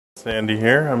Sandy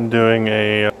here. I'm doing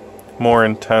a more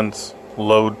intense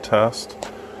load test.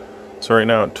 So right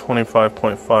now at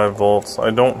 25.5 volts.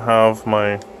 I don't have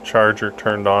my charger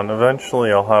turned on.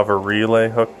 Eventually I'll have a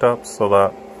relay hooked up so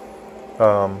that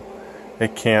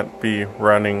it can't be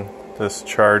running this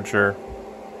charger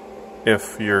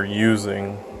if you're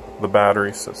using the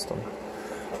battery system,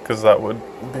 because that would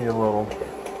be a little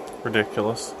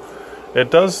ridiculous.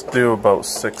 It does do about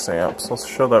 6 amps. Let's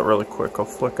show that really quick. I'll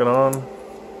flick it on.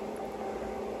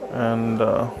 And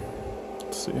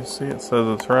see, it says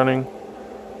it's running.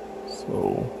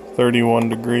 So 31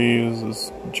 degrees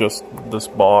is just this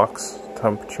box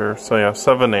temperature. So yeah,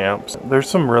 7 amps. There's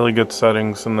some really good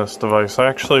settings in this device. I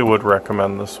actually would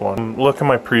recommend this one. Look at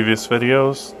my previous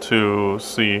videos to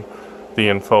see the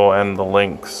info and the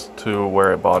links to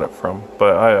where I bought it from.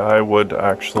 But I would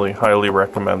actually highly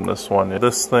recommend this one.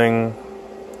 This thing,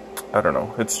 I don't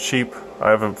know, it's cheap.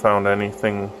 I haven't found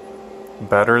anything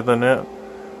better than it,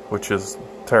 which is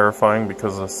terrifying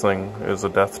because this thing is a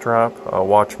death trap.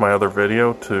 Watch my other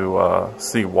video to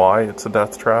see why it's a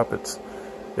death trap.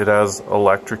 It has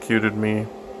electrocuted me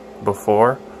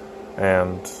before,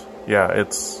 and yeah,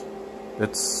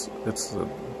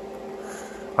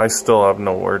 I still have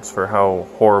no words for how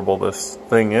horrible this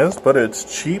thing is, but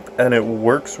it's cheap and it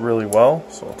works really well.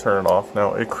 So I'll turn it off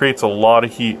now. It creates a lot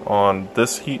of heat on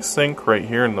this heat sink right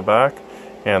here in the back,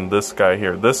 and this guy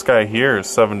here. This guy here is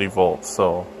 70 volts,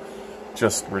 so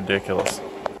just ridiculous.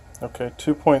 Okay,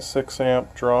 2.6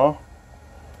 amp draw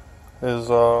is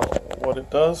what it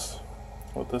does,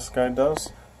 what this guy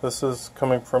does. This is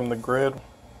coming from the grid,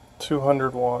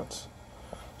 200 watts.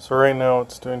 So right now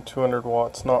it's doing 200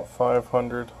 watts, not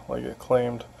 500 like it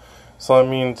claimed. So that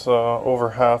means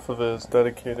over half of it is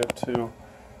dedicated to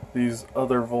these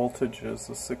other voltages,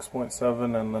 the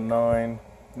 6.7 and the 9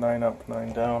 up,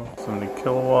 9 down. 70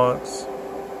 kilowatts.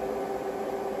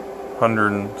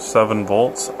 107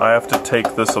 volts. I have to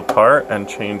take this apart and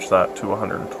change that to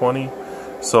 120.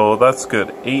 So that's good.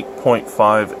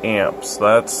 8.5 amps.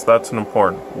 That's an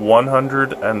important.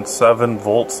 107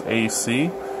 volts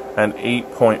AC and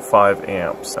 8.5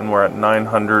 amps. And we're at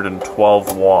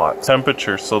 912 watts.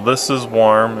 Temperature. So this is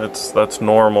warm. That's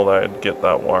normal that I'd get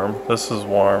that warm. This is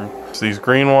warm. So these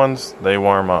green ones, they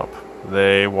warm up.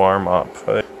 They warm up.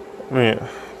 I mean,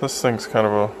 this thing's kind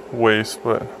of a waste,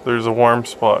 but there's a warm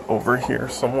spot over here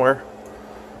somewhere.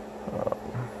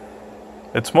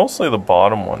 It's mostly the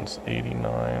bottom ones,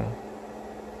 89.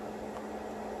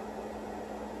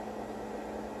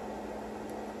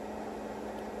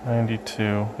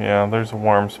 $92. Yeah, there's a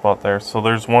warm spot there. So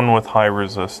there's one with high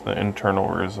resist, the internal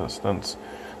resistance,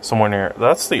 somewhere near.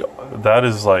 This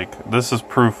is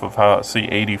proof of how. See,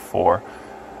 84.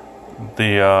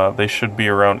 They should be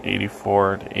around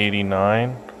 84 to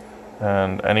 89.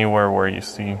 And anywhere where you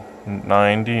see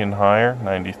 90 and higher,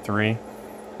 93.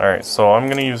 Alright, so I'm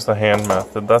going to use the hand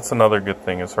method. That's another good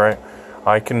thing, is right.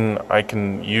 I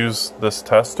can use this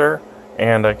tester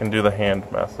and I can do the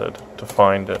hand method to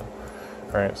find it.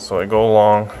 Alright, so I go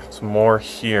along. It's more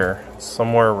here. It's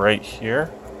somewhere right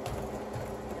here.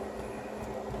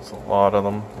 There's a lot of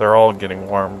them. They're all getting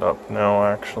warmed up now,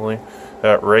 actually.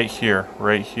 Right here,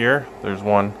 there's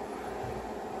one.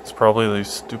 It's probably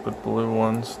these stupid blue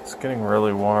ones. It's getting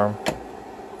really warm.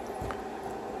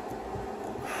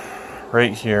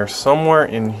 Right here, somewhere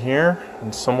in here,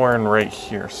 and somewhere in right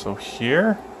here. So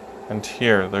here and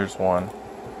here, there's one.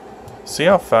 See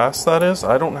how fast that is?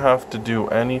 I don't have to do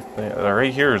anything.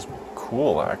 Right here is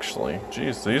cool, actually.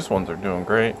 Jeez, these ones are doing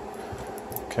great.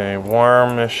 Okay,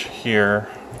 warmish here.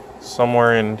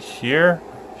 Somewhere in here,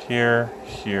 here,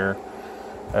 here,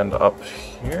 and up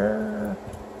here.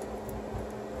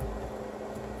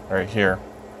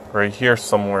 Right here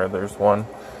somewhere there's one.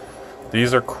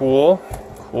 These are cool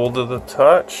to the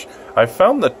touch. I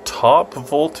found the top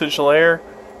voltage layer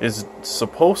is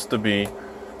supposed to be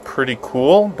pretty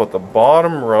cool, but the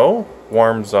bottom row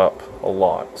warms up a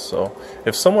lot. So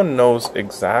if someone knows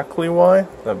exactly why,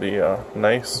 that'd be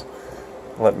nice.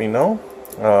 Let me know.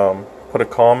 Put a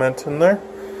comment in there.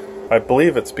 I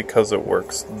believe it's because it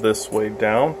works this way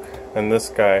down, and this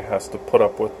guy has to put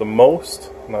up with the most,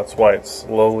 and that's why it's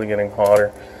slowly getting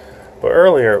hotter. But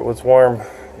earlier it was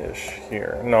warm-ish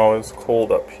here. No, it was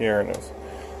cold up here, and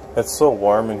it's so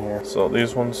warm in here. So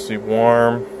these ones see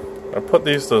warm. I put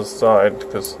these to the side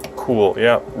because cool.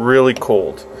 Yeah, really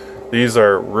cold. These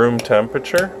are room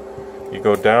temperature. You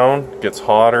go down, it gets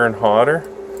hotter and hotter,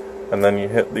 and then you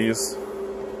hit these.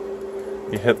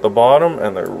 You hit the bottom,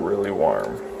 and they're really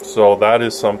warm. So that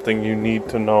is something you need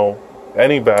to know.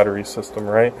 Any battery system,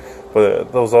 right?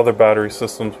 But those other battery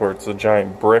systems where it's a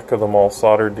giant brick of them all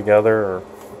soldered together or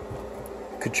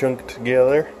ka-chunked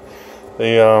together,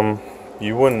 They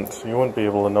you wouldn't be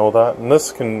able to know that. And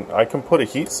this I can put a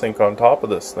heat sink on top of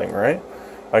this thing, right?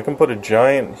 I can put a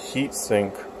giant heat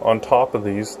sink on top of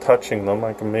these, touching them.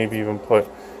 I can maybe even put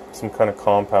some kind of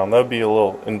compound. That'd be a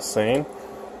little insane,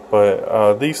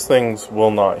 but these things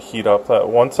will not heat up. That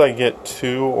once I get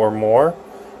 2 or more,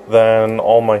 then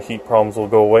all my heat problems will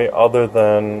go away, other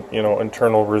than, you know,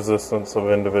 internal resistance of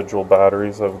individual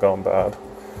batteries have gone bad.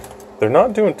 They're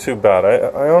not doing too bad.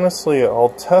 I honestly, I'll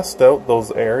test out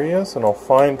those areas, and I'll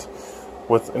find,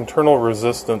 with internal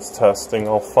resistance testing,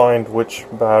 I'll find which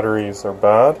batteries are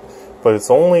bad, but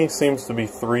it's only seems to be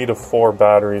 3 to 4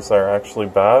 batteries that are actually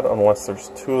bad, unless there's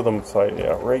 2 of them. So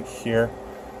yeah, right here,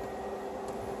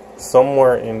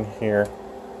 somewhere in here.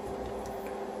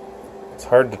 It's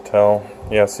hard to tell.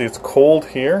 Yeah, see, it's cold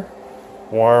here,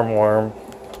 warm, warm,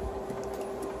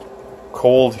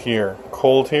 cold here,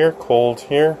 cold here, cold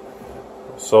here.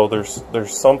 So there's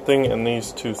something in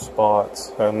these 2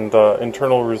 spots, and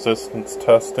internal resistance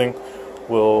testing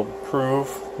will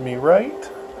prove me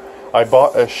right. I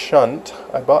bought a shunt.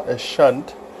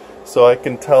 So I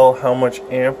can tell how much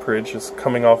amperage is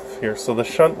coming off of here. So the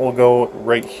shunt will go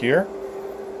right here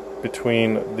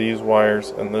between these wires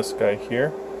and this guy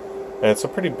here. And it's a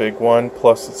pretty big one,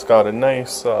 plus it's got a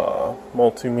nice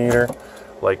multimeter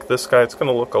like this guy. It's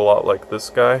going to look a lot like this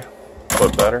guy,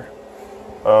 but better.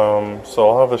 So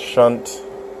I'll have a shunt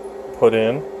put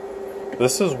in.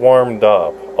 This is warmed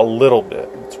up a little bit.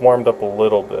 It's warmed up a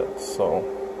little bit, so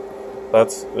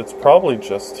it's probably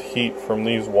just heat from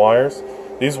these wires.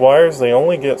 These wires, they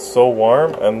only get so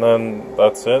warm, and then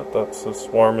that's it. That's as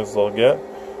warm as they'll get,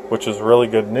 which is really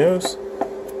good news.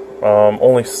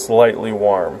 Only slightly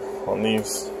warm on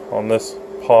these, on this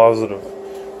positive.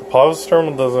 The positive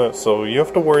terminal doesn't, so you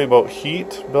have to worry about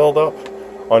heat buildup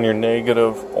on your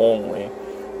negative only.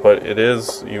 But it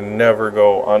is, you never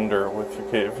go under with your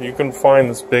cable. If you can find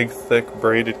this big, thick,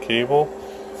 braided cable,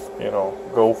 you know,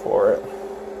 go for it.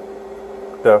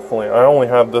 Definitely. I only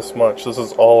had this much. This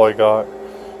is all I got.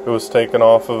 It was taken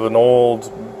off of an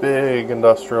old, big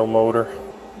industrial motor.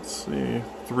 Let's see,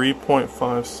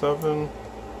 3.57,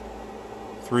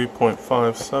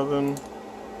 3.57,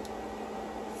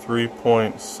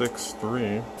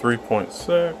 3.63,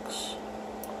 3.6,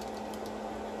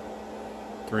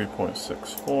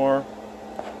 3.64,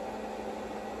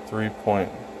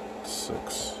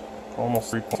 3.6,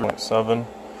 almost 3.7.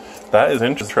 That is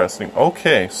interesting.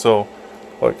 Okay, so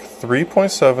like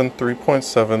 3.7,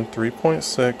 3.7,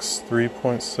 3.6,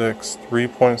 3.6,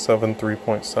 3.7,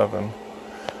 3.7.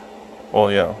 Well,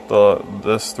 yeah,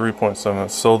 this 3.7.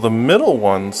 So the middle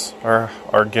ones are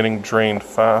getting drained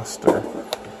faster.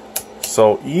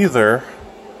 So either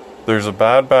there's a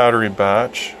bad battery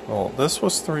batch. Well, this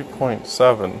was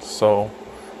 3.7, so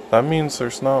that means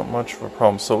there's not much of a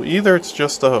problem. So either it's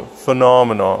just a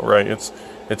phenomenon, right? It's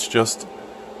just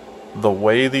the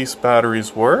way these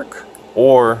batteries work,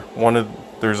 or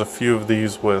there's a few of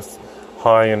these with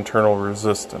high internal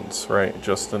resistance, right?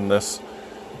 Just in this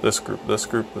group, this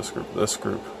group, this group, this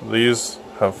group. These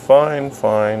have fine.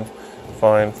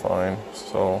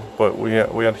 So, but we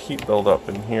had heat buildup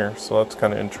in here, so that's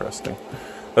kind of interesting.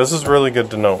 This is really good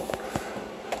to note.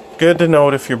 Good to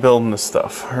note if you're building this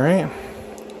stuff. All right,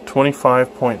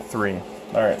 25.3.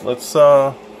 All right, let's.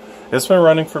 It's been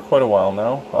running for quite a while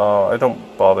now. I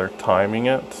don't bother timing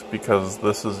it because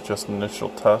this is just initial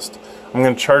test. I'm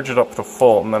going to charge it up to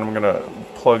full, and then I'm going to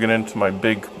plug it into my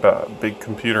big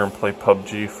computer and play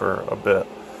PUBG for a bit.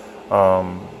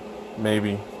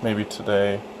 Maybe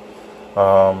today.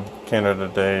 Canada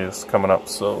Day is coming up,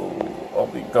 so I'll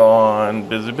be gone.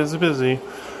 Busy.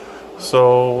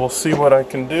 So we'll see what I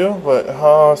can do,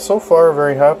 but so far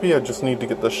very happy. I just need to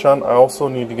get the shunt. I also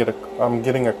need to get I'm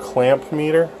getting a clamp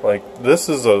meter. Like this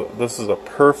is a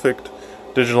perfect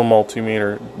digital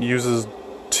multimeter. It uses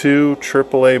 2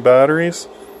 AAA batteries,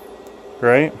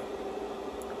 right?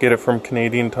 Get it from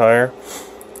Canadian Tire.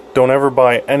 Don't ever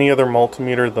buy any other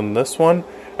multimeter than this one,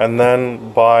 and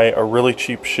then buy a really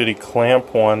cheap shitty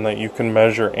clamp one that you can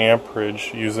measure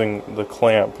amperage using the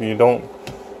clamp. You don't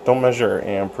measure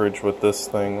amperage with this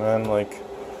thing, man. Like,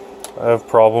 I have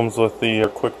problems with the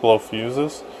quick blow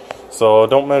fuses, so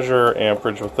don't measure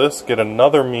amperage with this. Get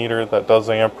another meter that does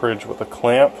amperage with a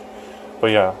clamp.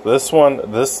 But yeah, this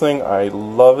thing, I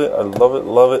love it. I love it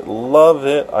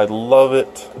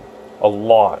a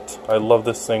lot. I love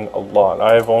this thing a lot.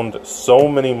 I have owned so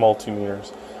many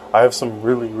multimeters. I have some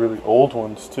really old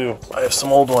ones too. I have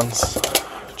some old ones.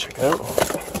 Check it out.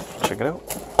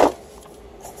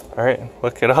 Alright,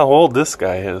 look at how old this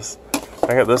guy is.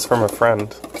 I got this from a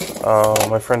friend.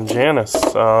 My friend Janice.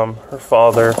 Her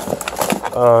father,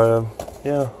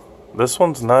 yeah, This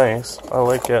one's nice. I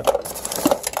like it.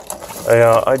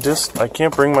 I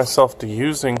can't bring myself to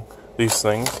using these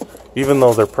things, even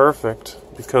though they're perfect,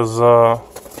 because,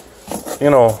 you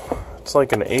know, it's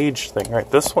like an age thing, right?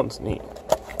 This one's neat.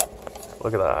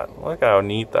 Look at that. Look how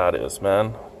neat that is,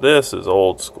 man. This is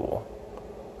old school.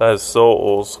 That is so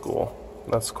old school.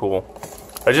 That's cool.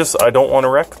 I don't want to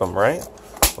wreck them, right?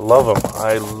 I love them.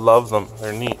 I love them.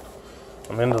 They're neat.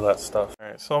 I'm into that stuff.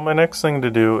 Alright, so my next thing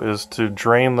to do is to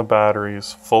drain the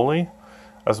batteries fully,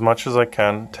 as much as I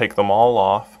can, take them all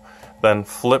off, then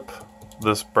flip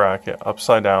this bracket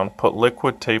upside down, put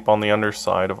liquid tape on the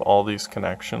underside of all these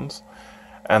connections,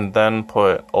 and then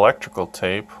put electrical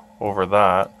tape over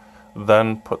that,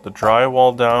 then put the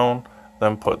drywall down,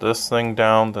 then put this thing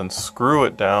down, then screw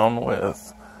it down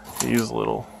with these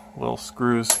little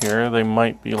screws here. They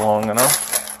might be long enough.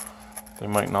 They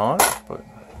might not, but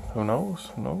who knows?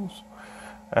 Who knows?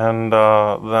 And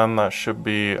then that should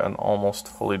be an almost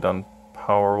fully done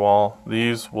power wall.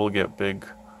 These will get big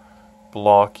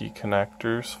blocky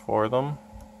connectors for them,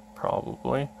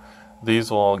 probably.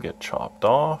 These will all get chopped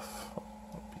off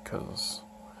because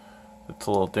it's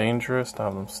a little dangerous to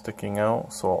have them sticking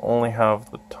out. So I'll only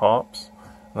have the tops,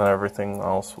 and then everything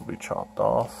else will be chopped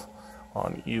off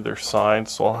on either side.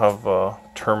 So I'll have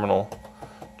terminal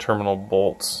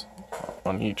bolts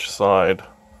on each side,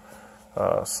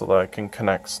 so that I can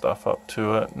connect stuff up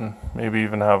to it, and maybe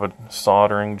even have a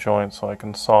soldering joint so I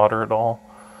can solder it all.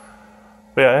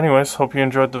 But yeah, anyways, hope you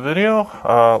enjoyed the video.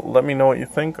 Let me know what you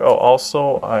think. Oh,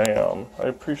 also, I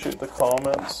appreciate the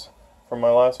comments from my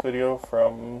last video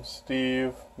from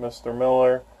Steve, Mr.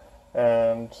 Miller,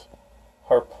 and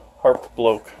Harp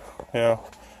Bloke. Yeah,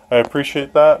 I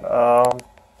appreciate that.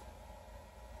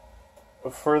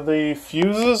 For the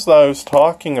fuses that I was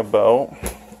talking about,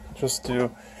 just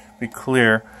to be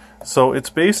clear, so it's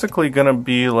basically going to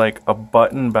be like a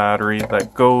button battery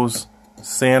that goes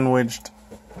sandwiched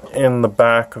in the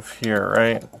back of here,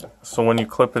 right? So when you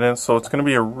clip it in, so it's going to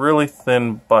be a really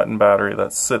thin button battery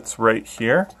that sits right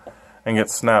here and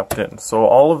gets snapped in. So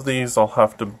all of these I'll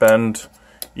have to bend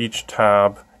each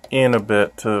tab in a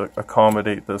bit to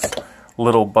accommodate this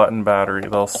little button battery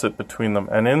that'll sit between them.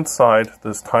 And inside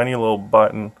this tiny little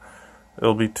button,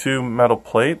 it'll be two metal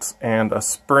plates and a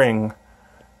spring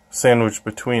sandwiched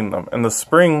between them. And the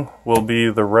spring will be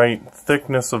the right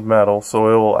thickness of metal, so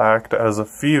it will act as a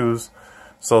fuse,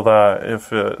 so that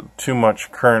if too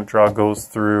much current draw goes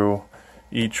through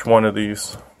each one of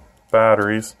these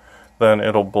batteries, then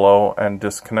it'll blow and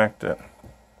disconnect it.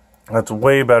 That's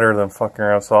way better than fucking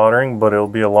around soldering, but it'll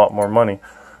be a lot more money.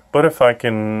 But if I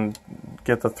can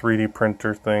get the 3D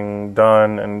printer thing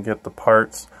done and get the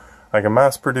parts, I can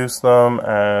mass produce them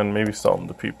and maybe sell them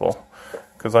to people.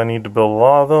 Because I need to build a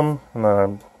lot of them, and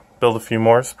then build a few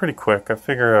more. It's pretty quick. I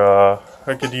figure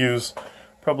I could use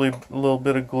probably a little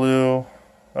bit of glue,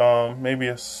 maybe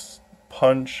a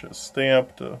punch, a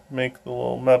stamp to make the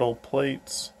little metal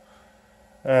plates,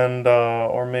 and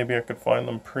or maybe I could find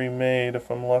them pre-made if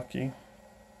I'm lucky.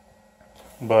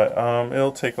 But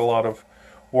it'll take a lot of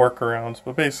workarounds.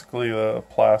 But basically, the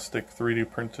plastic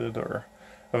 3D printed, or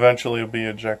eventually it'll be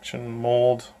ejection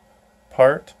mold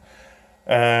part,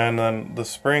 and then the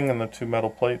spring and the two metal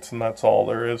plates, and that's all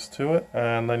there is to it.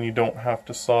 And then you don't have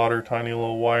to solder tiny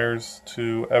little wires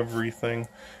to everything,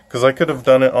 because I could have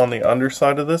done it on the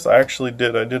underside of this. I actually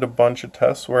did. I did a bunch of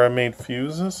tests where I made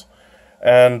fuses,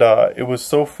 and it was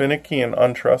so finicky and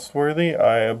untrustworthy,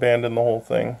 I abandoned the whole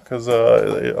thing, because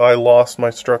I lost my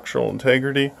structural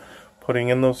integrity putting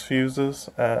in those fuses,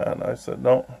 and I said,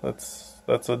 no,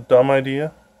 that's a dumb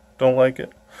idea. Don't like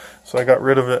it. So I got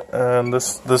rid of it, and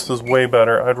this is way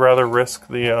better. I'd rather risk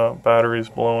the batteries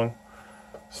blowing.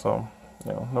 So,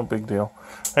 you know, no big deal.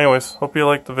 Anyways, hope you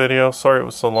liked the video. Sorry it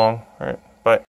was so long. Alright, bye.